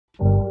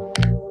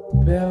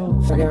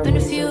Been a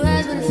few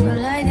hours, but it felt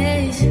like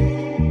days.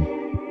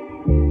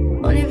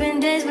 Only been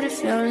days, but it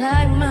felt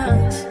like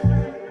months.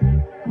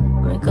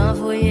 Been gone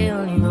for a year,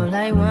 only know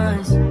like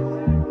once.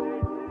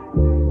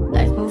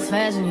 Life move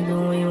fast when you do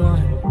what you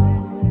want.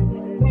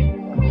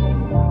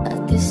 I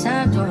guess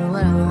I'm doing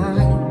what I want.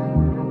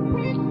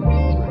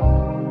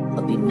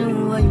 Hope you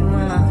doing what you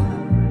want.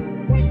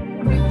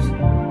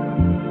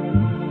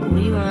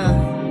 What you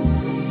want?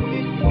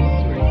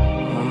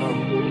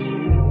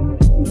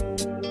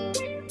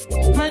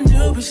 My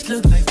new bitch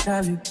look like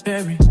Halle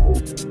Berry,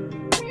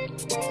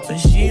 but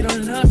she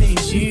don't love me,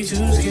 she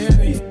too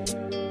scary.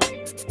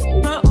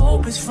 My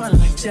old bitch fun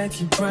like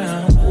Jackie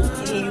Brown.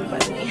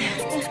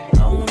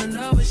 I wanna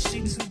know if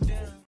she too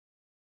down.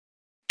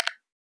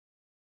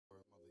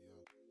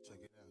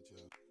 Check it out,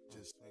 yo.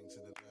 Just swing to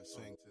the left,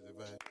 swing to the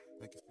right.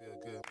 Make it feel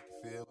good,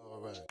 make it feel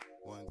alright.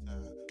 One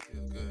time,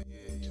 feel good,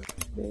 yeah.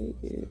 Today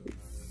is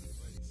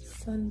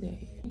Sunday.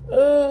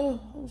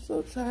 I'm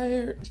so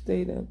tired.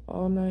 Stayed up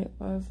all night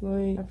last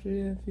night. After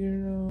the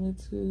funeral, went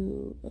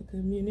to a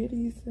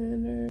community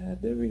center,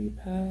 had the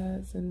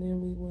repast, and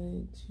then we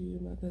went to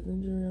my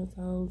cousin Jarrell's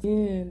house.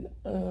 And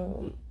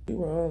we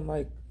were on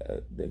like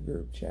the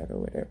group chat or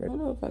whatever. I don't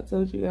know if I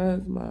told you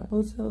guys, my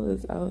hotel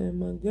is out in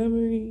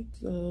Montgomery,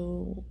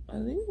 so I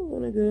think I'm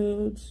gonna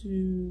go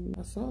to,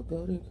 I saw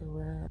Golden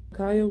Corral.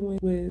 Kaya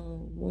went with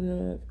one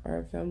of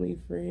our family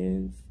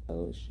friends.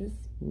 Oh, it's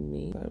just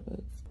me.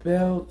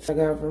 Belt I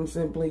got from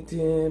Simply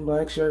 10.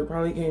 Black shirt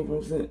probably came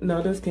from,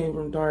 no, this came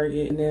from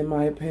Target. And then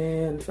my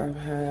pants I've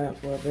had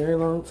for a very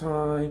long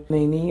time.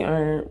 They need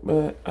iron,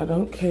 but I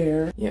don't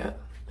care. Yeah,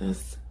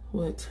 that's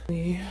what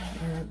we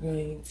are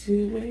going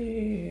to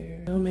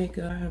wear. No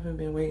makeup. I haven't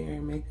been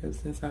wearing makeup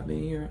since I've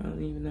been here. I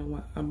don't even know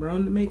why I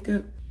brought the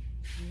makeup.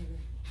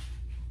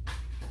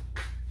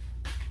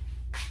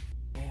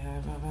 I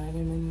have a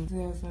vitamin C,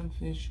 some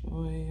fish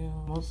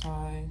oil, most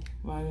high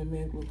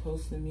vitamin,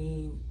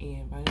 glucosamine,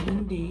 and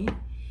vitamin D,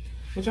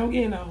 which I'm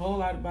getting a whole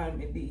lot of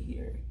vitamin D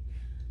here.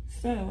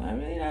 So I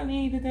really don't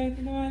need to take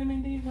the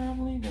vitamin D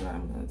probably, but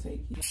I'm gonna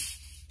take it.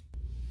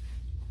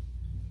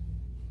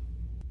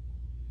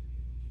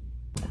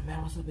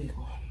 That was a big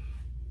one.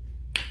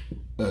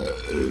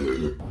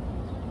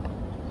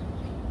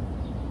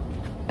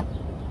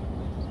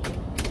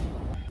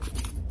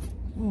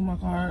 Oh, my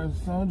car is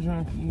so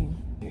junky.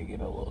 I need to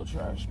get a little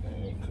trash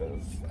bag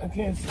because I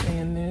can't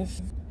stand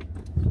this.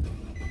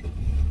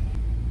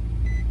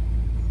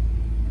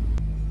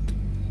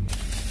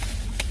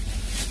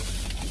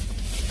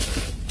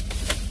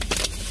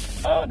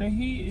 Oh, the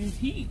heat is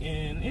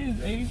heating. It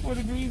is 84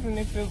 degrees and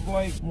it feels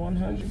like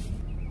 100.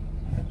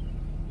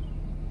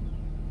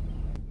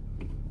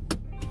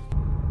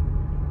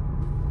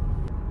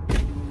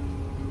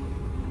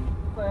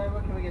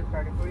 What can we get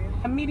started for you?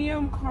 A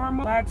medium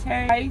caramel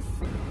latte ice.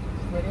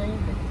 Ready?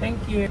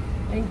 Thank you.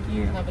 Thank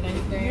you. Have a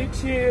nice day. You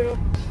too.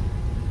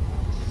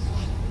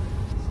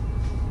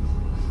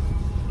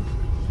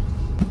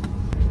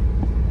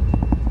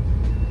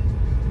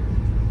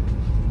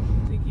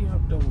 I think you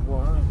have to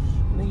wash.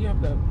 I think you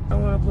have to. I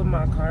want to put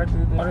my car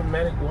through the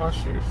automatic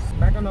washers.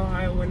 Back in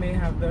Ohio, when they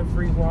have the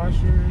free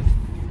washers,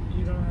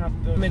 you don't have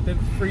to. I mean, the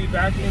free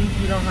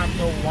vacuums, you don't have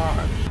to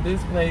wash.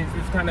 This place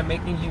is kind of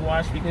making you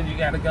wash because you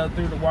got to go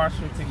through the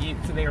washer to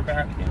get to their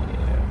vacuum.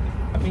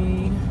 Yeah. I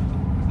mean,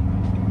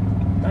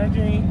 my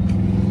drink.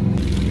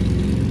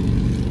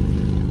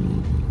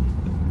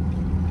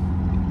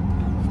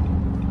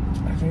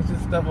 I drink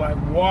this stuff like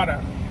water.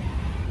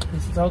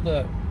 It's so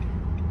good.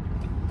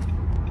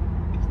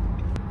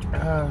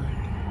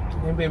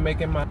 They've been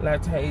making my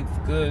lattes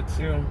good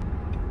too.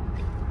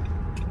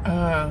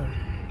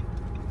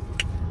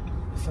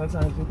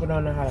 Sometimes people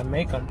don't know how to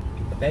make them,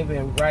 but they've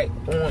been right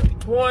on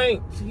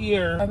point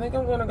here. I think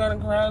I'm gonna go to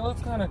Corral. It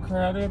looks kind of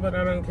crowded, but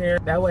I don't care.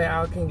 That way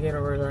I can get a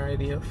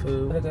variety of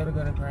food. I gotta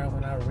go to Corral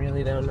when I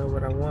really don't know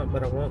what I want,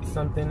 but I want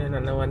something and I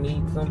know I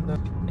need something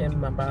in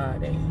my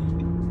body.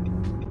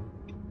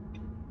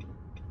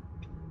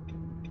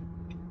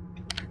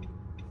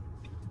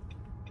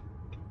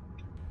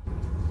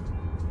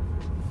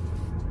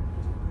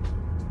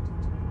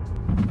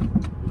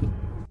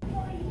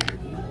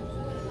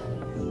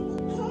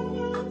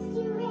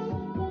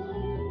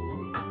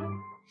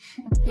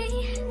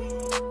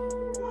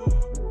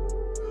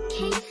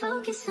 Can't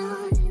focus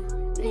on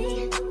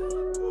me.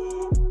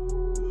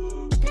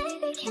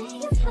 Baby, can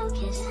you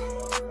focus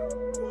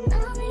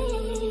on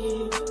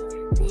me?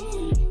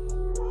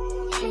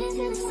 Hands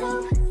in the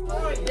soap.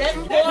 That's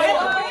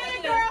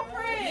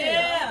girlfriend.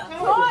 Yeah.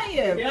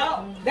 Toya.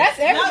 Yep. That's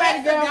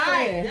everybody's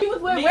girlfriend. She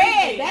was with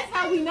Red. That's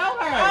how we know her.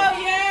 Oh,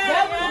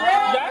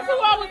 yeah. That's who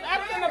I was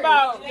asking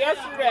about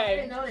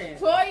yesterday.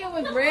 Toya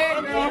was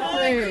Red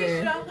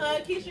girlfriend.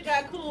 Keisha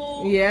got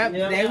cool. Yep,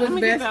 they was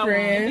best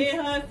friends.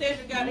 And her and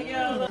Cedric got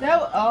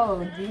together.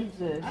 Oh,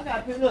 Jesus. I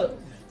got to look.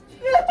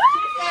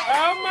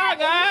 Oh my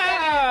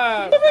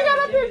God! We got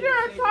a picture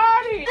of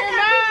Toddy.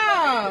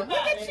 Mom,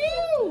 look at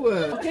you.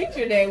 A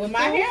picture day with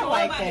my hair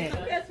like that.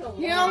 That's so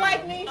You don't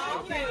like me?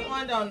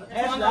 One don't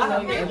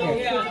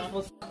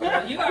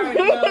you already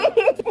know.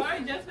 Why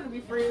just gonna be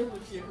friends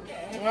with you?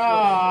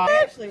 Aww.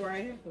 Ashley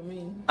right here for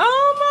me.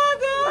 Oh my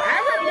God! I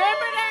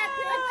remember that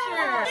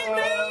picture.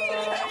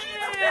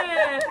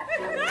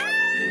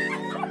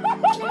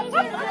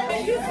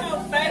 You so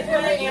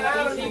special and I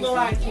don't even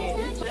like it.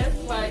 That's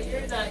why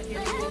you're not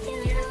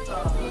getting here.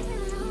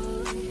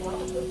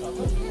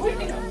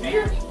 Whitney's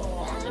beard.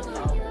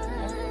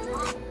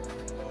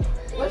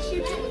 What's she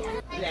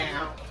doing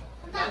now?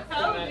 I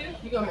told you.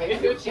 You gonna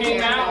make it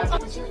came out?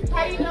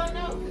 How you don't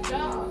know?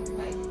 Dog.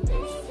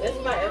 That's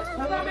my ex.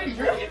 Because I've been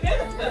drinking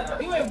this stuff.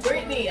 You and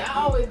Brittany. I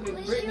always been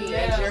Brittany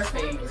as your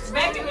favorite.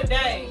 Back in the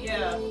day,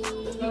 yeah.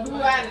 You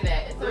grew out of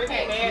that. It's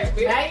okay.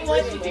 I ain't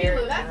want you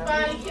to. That's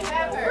fine. You can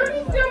have her.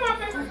 Brittany's still my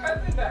favorite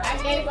cousin, though. I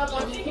gave up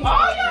on you.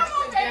 Oh, you're my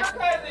favorite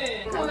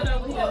cousin. Coming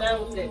over here, that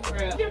was that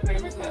crap. Your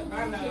favorite cousin. I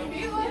know.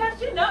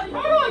 You know. Hold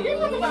on, you're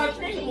talking about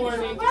drinking more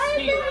than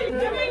she.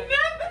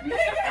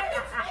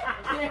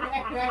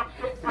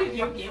 Did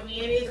you give me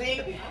anything?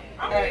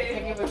 Alright,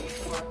 take it with me.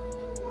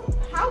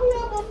 How we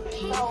almost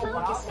so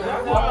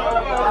that's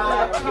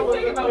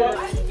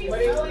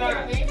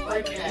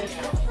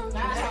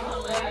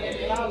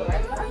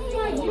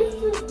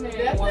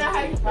not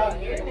how you spell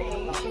your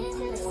name.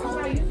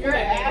 You're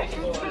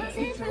ASHLLEIGH.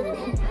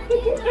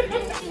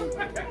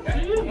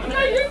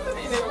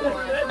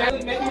 That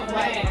would make me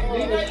laugh. We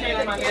would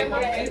change my name.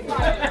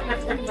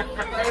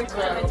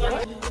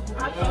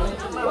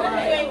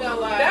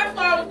 That's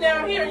why I was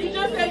down here. You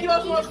just said you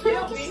was going to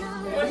kill me.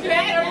 But you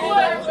ain't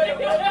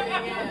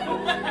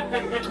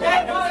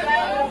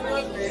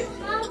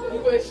you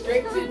went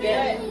straight to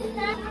that.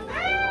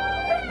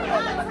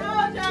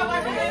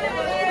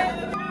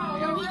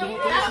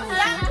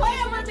 Stop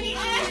playing with me,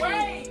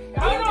 Ashley.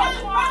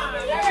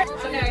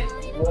 Okay.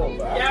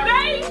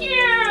 Thank you.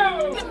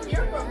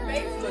 You're from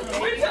Facebook.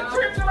 We took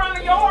trips around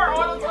the yard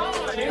all the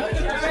time.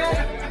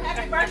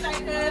 Happy birthday,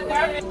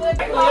 cousin.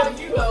 They call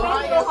you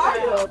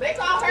Ohio. They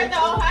call her the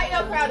Ohio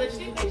crowd, and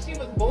she thinks she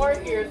was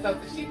born here or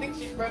something. She thinks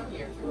she's from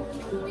here.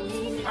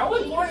 I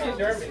was born in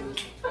Germany.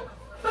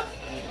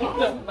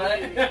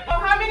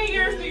 How many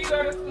years do you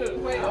go to school?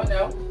 Wait, oh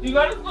no. You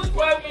go to school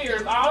 12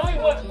 years. I only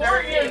went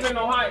 4 years in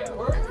Ohio.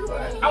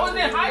 I was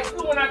in high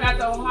school when I got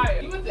to Ohio.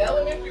 You was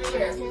elementary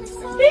where?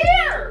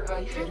 Here! Oh,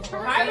 you didn't.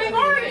 Highland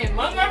Garden,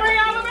 Montgomery,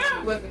 Alabama.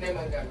 You wasn't in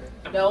Montgomery.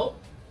 Nope.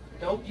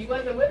 Nope, you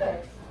wasn't with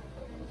us.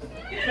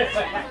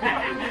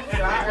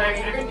 Sorry,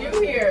 you're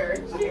new here.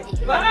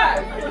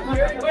 Bye.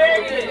 Where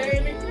is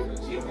it?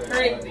 She's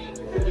crazy.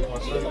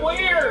 She's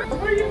weird.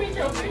 Where you meet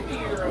your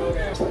 50-year-old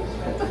at?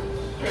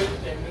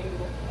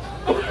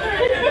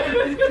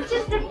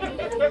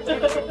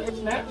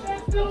 Snapchat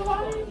still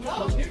alive? No,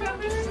 you got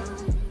me.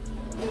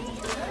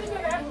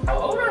 How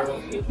old are we?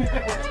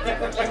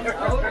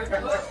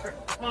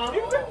 How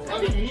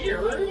many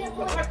years?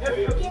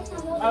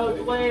 I was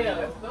 12.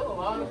 That's still a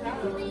long time.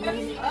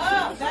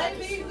 Oh,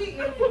 baby, we is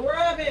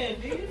rubbing.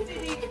 Do you see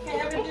these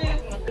cabbages?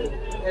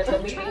 That's a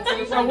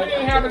meeting. So we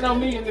ain't having no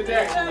meeting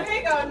today. So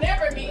he gonna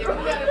never meet if we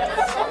gotta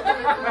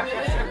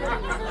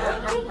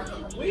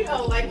We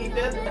don't like each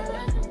other.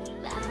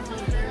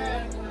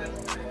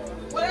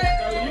 What?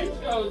 So you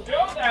chose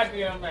your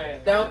goddamn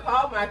man. Don't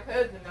call my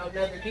cousin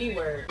another D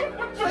word.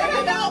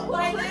 Don't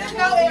play. Let's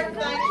go,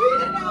 everything.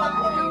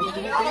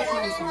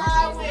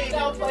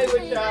 Don't play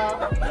with y'all.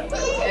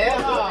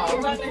 At all.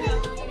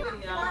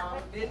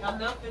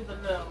 Enough is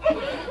enough.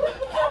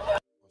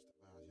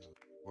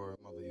 Word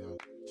mother, y'all.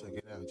 Check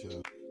it out,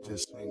 y'all.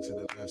 Just swing to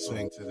the left,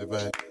 swing to the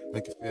right.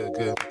 Make it feel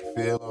good, make it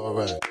feel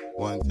alright.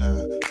 One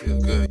time,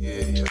 feel good,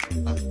 yeah.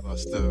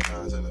 Bust the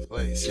rhymes in the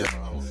place,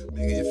 y'all.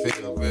 Making you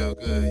feel real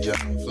good, y'all.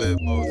 Flip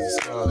Moses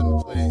squad in the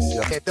place,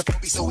 y'all. The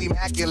phone be so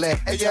immaculate.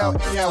 Hey yo,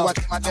 I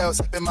get my dough,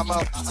 sipping my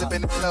mouth,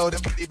 sipping the flow.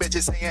 Them pretty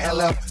bitches saying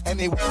hello.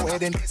 Anyway, go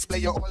ahead and display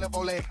your olive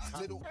oil.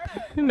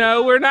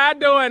 No, we're not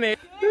doing it.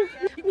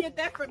 You get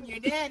that from your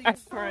daddy.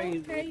 That's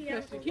crazy.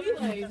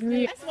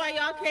 That's why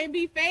y'all can't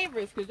be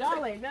favorites, because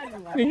y'all ain't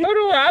nothing like Hold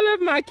on, I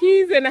left my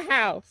keys in the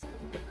house.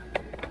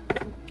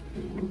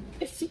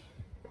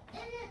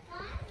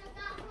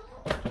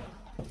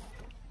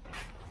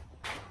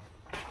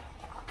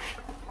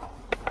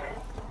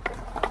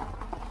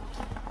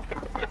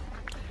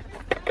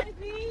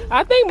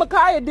 I think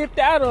Micaiah dipped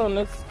out on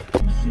us.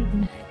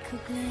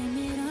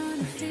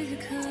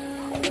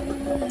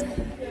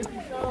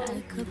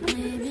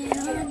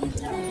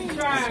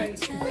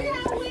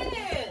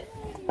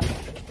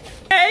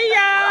 Hey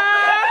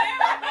y'all!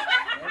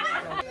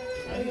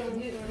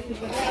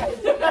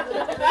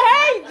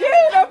 Hey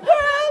Judah,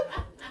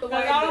 I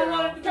don't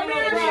want to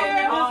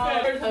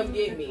come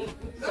get me.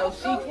 So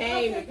she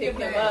came to pick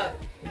him up.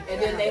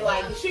 And then they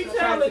like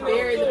tried to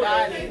bury the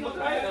body.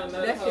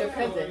 That's your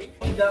cousin.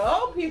 The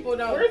old people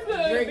don't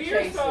drink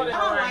traces. I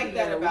don't like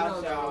that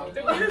about y'all.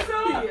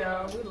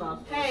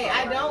 Hey,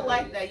 I don't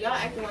like that. Y'all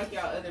acting like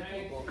y'all other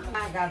people.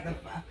 I got the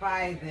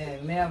fight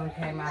and Melvin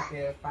came out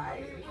there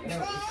fighting.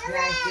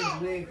 Snatched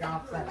his wig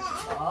off.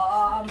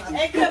 Oh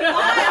my God.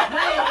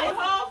 It's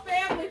all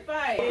family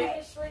fight.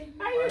 Hi.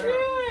 How you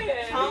doing?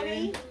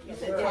 Tony? You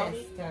said yes.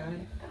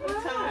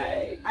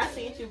 Hi. I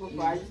seen you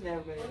before. I just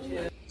never been in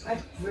you.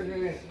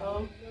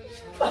 Oh,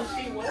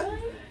 she what?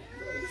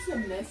 It's the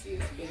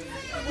messiest thing.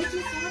 What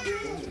you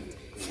talking?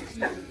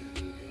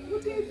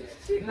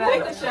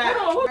 Take a shot.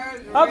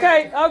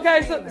 Okay,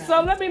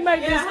 so let me make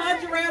this.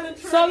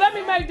 So let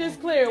me make this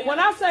clear. When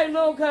I say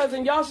little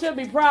cousin, y'all should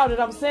be proud that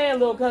I'm saying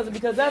little cousin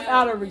because that's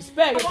out of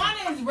respect.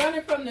 Tawana is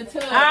running from the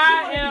tub.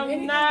 I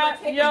am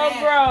not your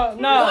bro.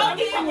 No. Go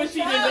get what she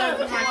done done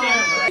to my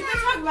camera. You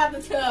been talking about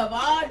the tub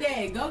all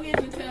day. Go get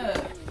your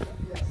tub.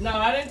 No,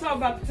 I didn't talk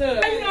about the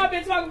tub. You know I've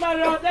been talking about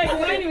it all day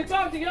because I ain't even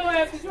talked to your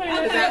ass because you ain't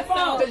answered that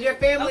phone. Because your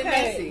family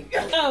messy.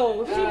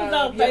 No, she was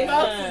on Your folks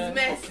FaceTime. is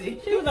messy.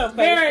 She was on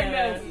Very FaceTime.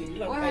 messy.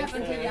 What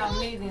happened to y'all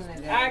meeting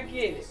today? I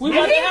get it. We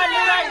about to have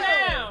it right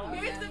now.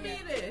 Here's the meeting.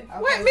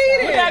 What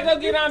meeting? We gotta go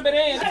get on the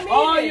end.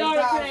 All y'all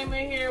that came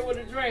in here with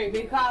a drink.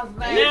 Because,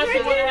 baby, Now she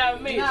wanna have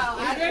a meeting. no,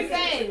 I didn't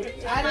say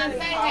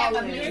have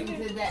a meeting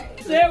today.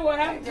 Said what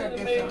happened to the This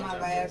meeting. on my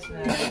last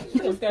name. She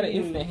just got an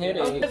instant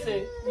headache.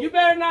 Listen, you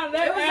better not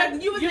let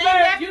You was you named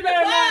after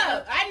better the not.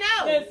 club. I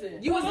know.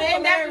 Listen, You was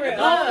named after the don't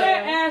club.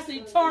 let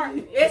Ashley tart.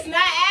 It's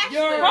not Ashley.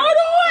 Hold on, I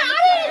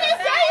didn't even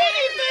say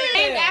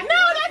anything. No,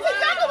 that's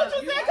exactly what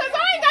you said because I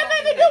ain't got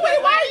nothing to do with it.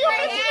 Why are you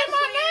mentioning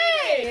my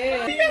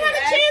name? You didn't have a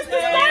chance to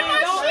start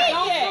my shit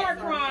Don't yet. start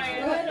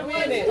crying. Wait a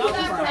minute. Don't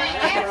say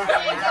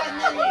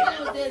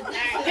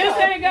This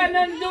ain't got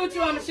nothing to do with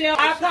you, Michelle.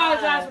 I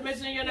apologize for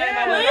mentioning your name.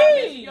 I did not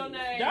mention your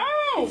name.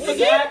 Don't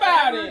forget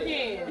about it.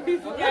 Okay?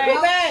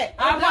 Back.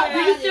 Do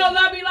you still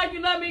love me like you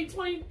love me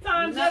 20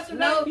 times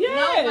yesterday?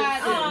 Yes.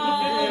 That's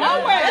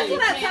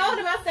what I told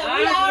him. I said,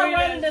 we all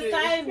running the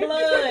same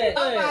blood.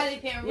 Nobody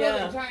can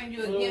really turn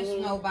you against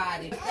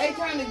nobody. They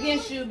turned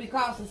against you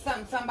because of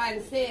something somebody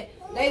said.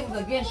 They was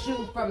against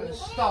you from the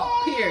start.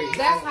 Period.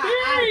 That's how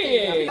I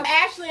feel.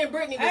 Ashley and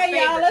Brittany was Hey, y'all,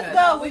 favorite let's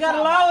cousins. go. We got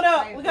to load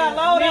up. We got to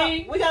load up.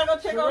 We got to go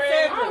check on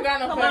Cedric. I don't got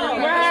no Come fucking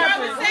on. What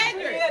happened? What's wrong with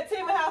Cedric? Yeah,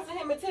 Timmy house and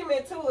him and Timmy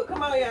into it.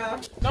 Come on, y'all.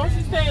 Don't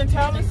you stay in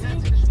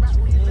Tallahassee?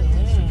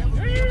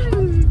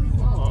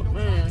 Oh,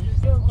 man.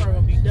 Your car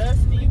gonna be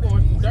dusty. You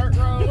going through dirt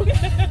road.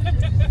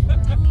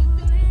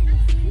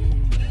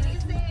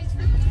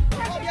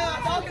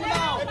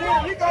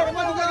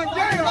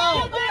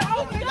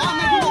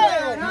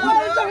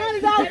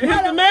 Is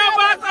the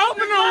mailbox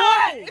open or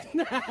what?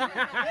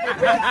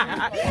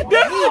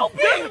 This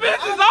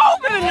bitch is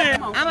open in there.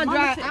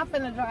 I'm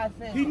finna drive.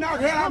 He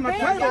knocked her out my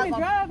table.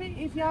 Drive it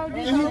if y'all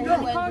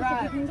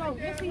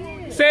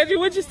didn't. Cedric,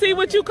 what you see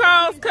what you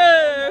calls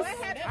cuz?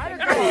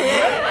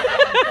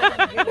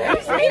 He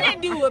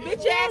didn't do a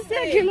bitch ass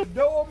thing.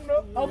 Door open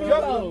up. Open the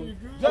clothes.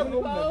 Just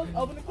open up.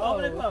 Open the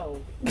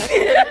clothes.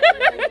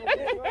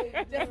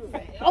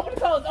 Open the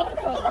clothes.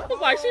 I was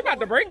like, she about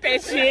to break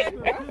that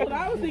shit. That's what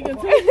I was thinking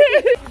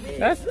too.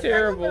 That's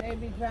terrible. They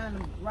be trying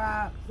to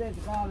rob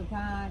Cedric all the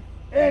time.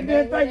 And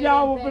then think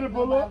y'all were finna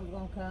pull up.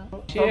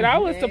 Shit, I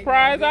was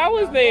surprised I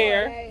was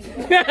there. I didn't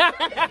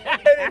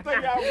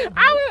think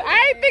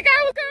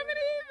I was coming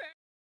either.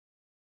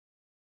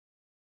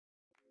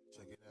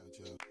 Check it out,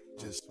 y'all.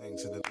 Just swing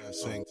to the left,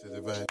 swing to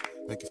the right.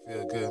 Make it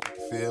feel good, make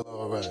it feel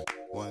alright.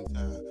 One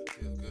time,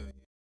 feel good.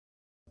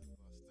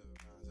 Bust the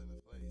rhymes in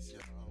the place,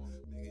 y'all.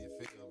 Nigga, you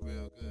feel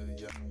real good,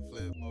 y'all.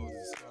 Flip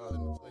Moses squad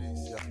in the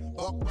place, y'all.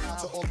 Buck round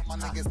to all of my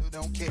niggas who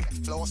don't care.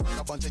 Floss like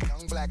a bunch of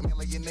young black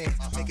millionaires.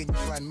 Making you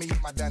run me,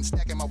 my done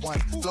stacking my one.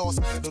 Floss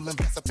middle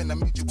invest up in the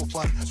mutual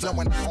fund.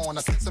 Flowing on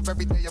a sense of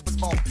every day I was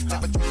born.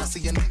 Never dream I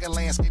see a nigga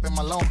landscaping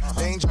my lawn.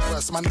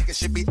 Dangerous, my nigga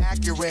should be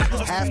accurate.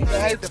 Half the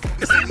head, the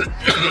focus on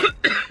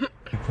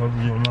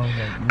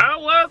I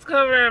was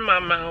covering my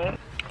mouth.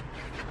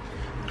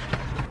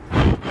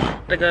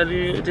 I gotta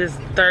do this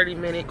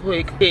 30-minute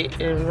quick hit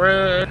and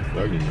run.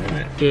 30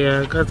 minutes?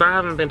 Yeah, because I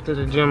haven't been to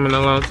the gym in a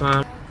long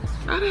time.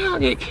 How the hell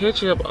get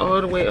ketchup all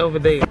the way over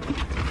there?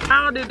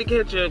 How did the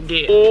ketchup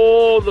get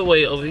all the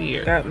way over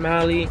here? Got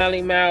Mally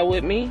Mal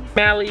with me.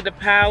 Mally the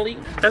Pally.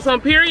 That's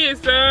on period,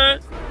 son.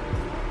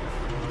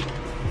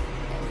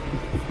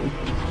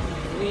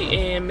 We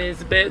in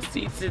Miss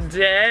Betsy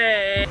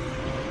today.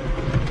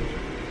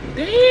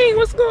 Dang,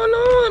 what's going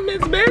on,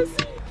 Miss Bessie?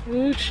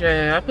 Ooh,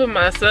 child, I put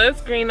my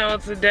sunscreen on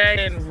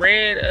today and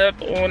read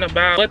up on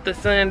about what the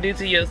sun do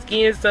to your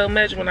skin so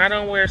much. When I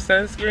don't wear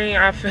sunscreen,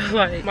 I feel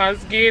like my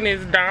skin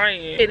is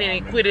dying. It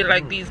didn't quit it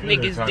like these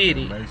niggas did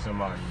it. Make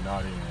somebody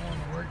not even want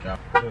to work out.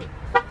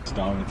 It's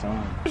all the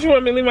time. What you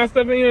want me to leave my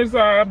stuff in here so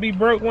I'll be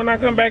broke when I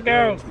come back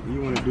out?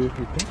 You want to do it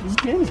for you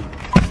can. Swing to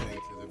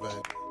the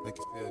right, make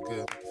it feel good,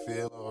 make it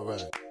feel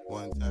alright.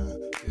 One time,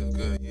 feel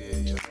good,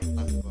 yeah.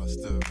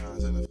 Bust the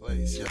rhymes in the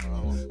place,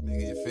 y'all.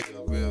 Nigga, you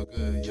feel real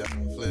good,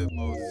 y'all. Flip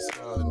Moses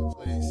squad in the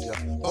place, y'all.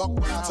 Buck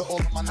round to all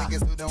of my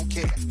niggas who don't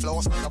care.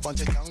 Floss like a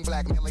bunch of young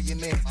black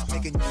millionaires.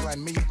 Making you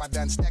run me, my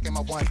done stacking my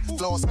one.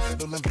 Floss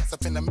middle invest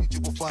up in the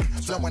mutual fund.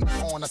 Flowing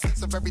on a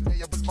sense of every day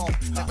I was born.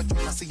 Never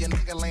dream I see a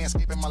nigga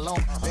landscaping my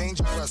lawn.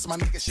 Dangerous. dangerous. My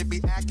nigga should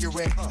be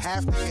accurate.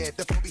 Half the head,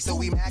 the food be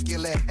so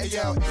immaculate. Hey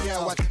yo,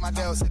 I take my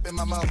dough, sipping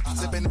my mo,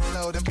 sipping the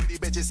flow. Them pretty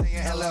bitches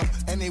saying hello.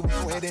 Anyway,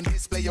 go ahead and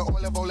display your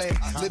olive oil.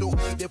 Little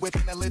hoodie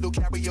within a little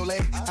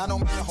cabriolet. I don't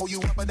mean to hold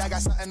you up, but I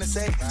got something to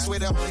say. Swear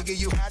to only give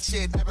you hot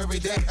shit every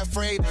day.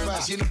 Afraid of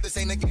us, you know this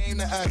ain't a game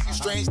to us. You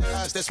strange to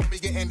us, that's when we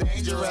getting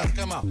dangerous.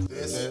 Come on,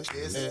 this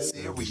is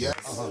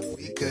serious.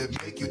 We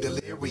could make you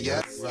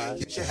delirious.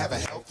 You should have a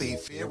healthy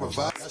fear of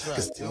us,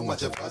 cause too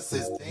much of us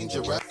is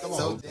dangerous.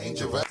 So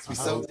dangerous, we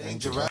so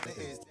dangerous.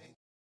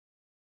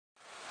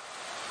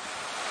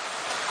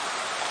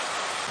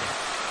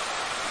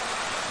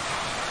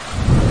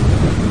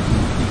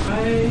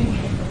 I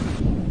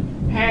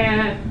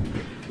had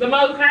the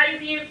most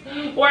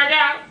craziest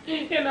workout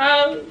in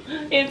the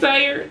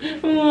entire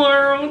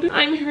world.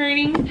 I'm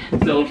hurting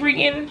so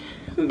freaking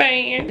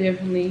bad.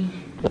 Definitely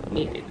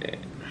needed that.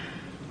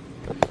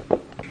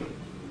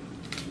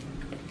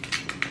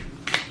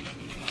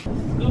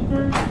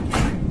 Scooper.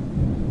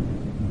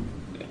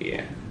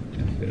 Yeah, I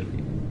feel it.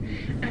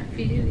 I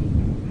feel it.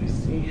 Let's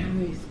see how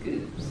many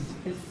scoops.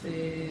 It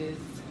says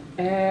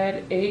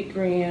add 8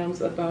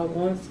 grams, about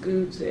 1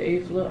 scoop to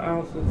 8 full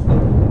ounces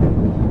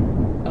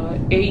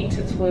of 8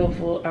 to 12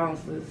 full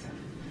ounces,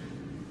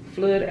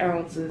 fluid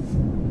ounces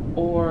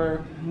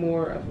or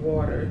more of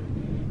water,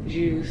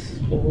 juice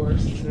or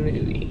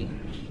smoothie.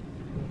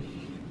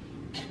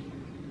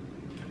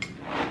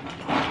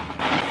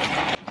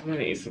 I'm gonna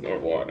need some more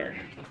water.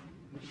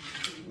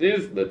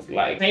 This looks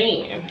like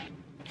sand.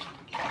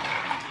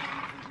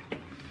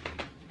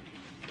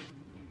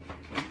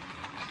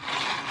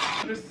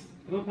 This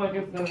looks like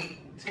it's gonna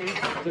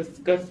taste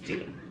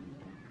disgusting.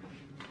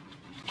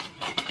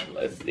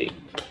 Let's see.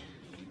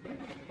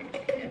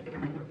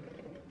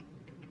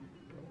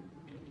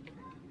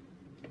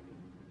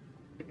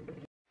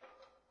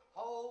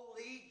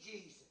 Holy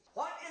Jesus.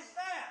 What is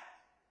that?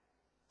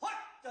 What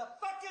the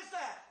fuck is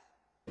that?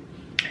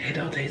 It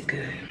don't taste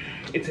good.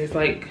 It tastes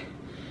like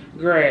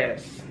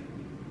grass.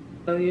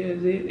 Oh yeah,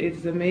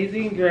 it's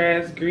amazing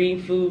grass,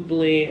 green food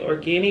blend,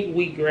 organic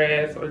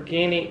wheatgrass,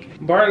 organic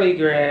barley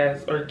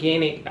grass,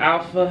 organic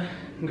alpha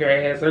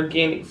grass,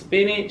 organic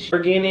spinach,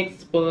 organic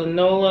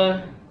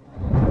spinula,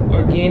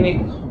 organic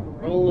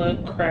rolla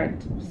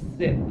cracked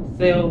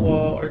cell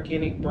wall,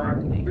 organic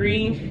broccoli,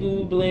 green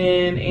food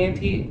blend,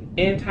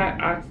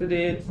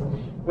 antioxidants,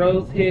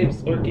 rose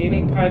hips,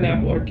 organic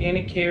pineapple,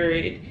 organic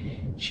carrot,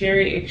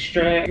 cherry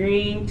extract,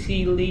 green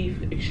tea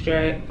leaf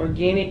extract,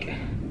 organic,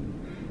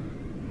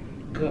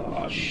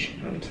 gosh,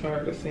 I'm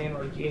tired of saying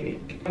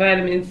organic,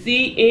 vitamin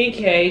C and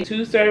K,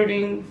 2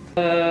 servings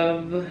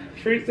of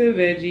fruits and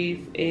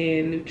veggies,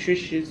 and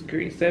nutritious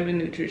greens, 7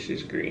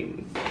 nutritious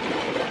greens.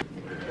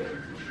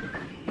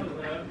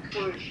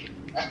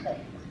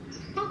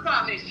 Who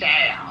called me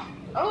child?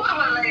 Who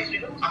gonna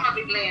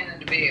be laying in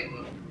the bed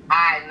with?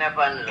 Hiding up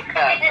under the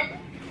cover.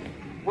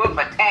 With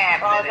a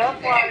tab. Oh,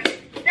 that's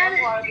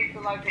why you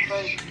feel like a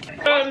baby.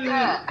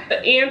 The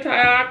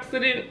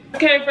antioxidant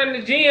came from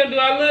the gym. Do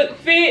I look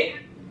fit?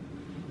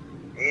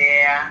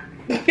 Yeah.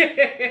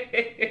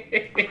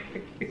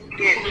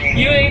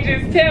 You ain't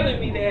just telling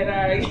me that,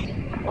 are you?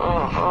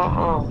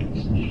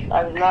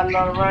 I did not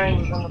know the rain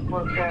was on the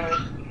fourth carriage.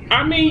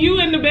 I mean, you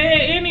in the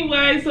bed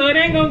anyway, so it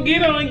ain't gonna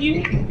get on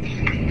you.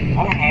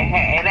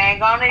 It ain't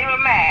gonna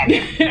even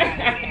matter.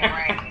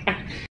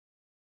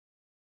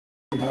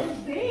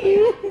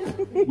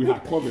 We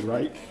had COVID,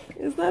 right?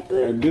 Is that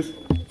the? And this,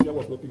 I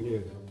was looking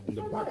here in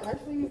the back.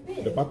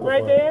 The back of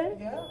right there?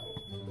 Yeah.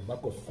 The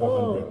back of 500.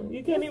 Oh,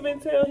 you can't even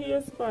tell he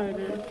a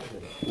spider.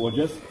 Well,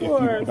 just a few,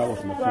 Poor that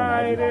was my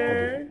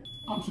spider.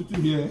 I'm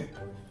sitting here.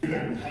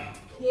 Kill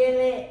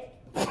it.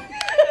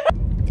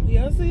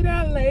 Y'all see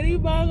that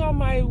ladybug on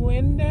my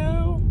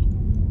window?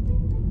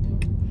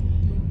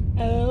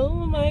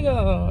 Oh my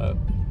god.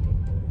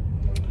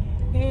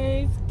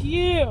 It's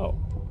cute.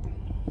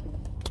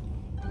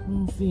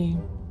 Let's see.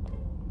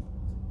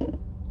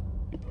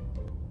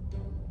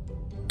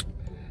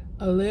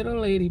 A little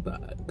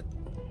ladybug.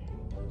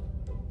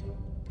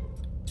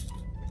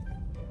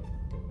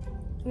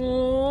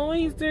 Oh,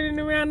 he's turning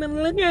around and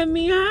look at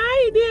me.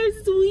 Hi there,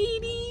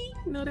 sweetie.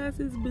 No, that's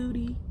his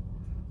booty.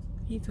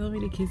 He told me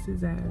to kiss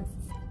his ass.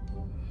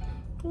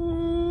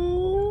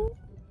 Oh.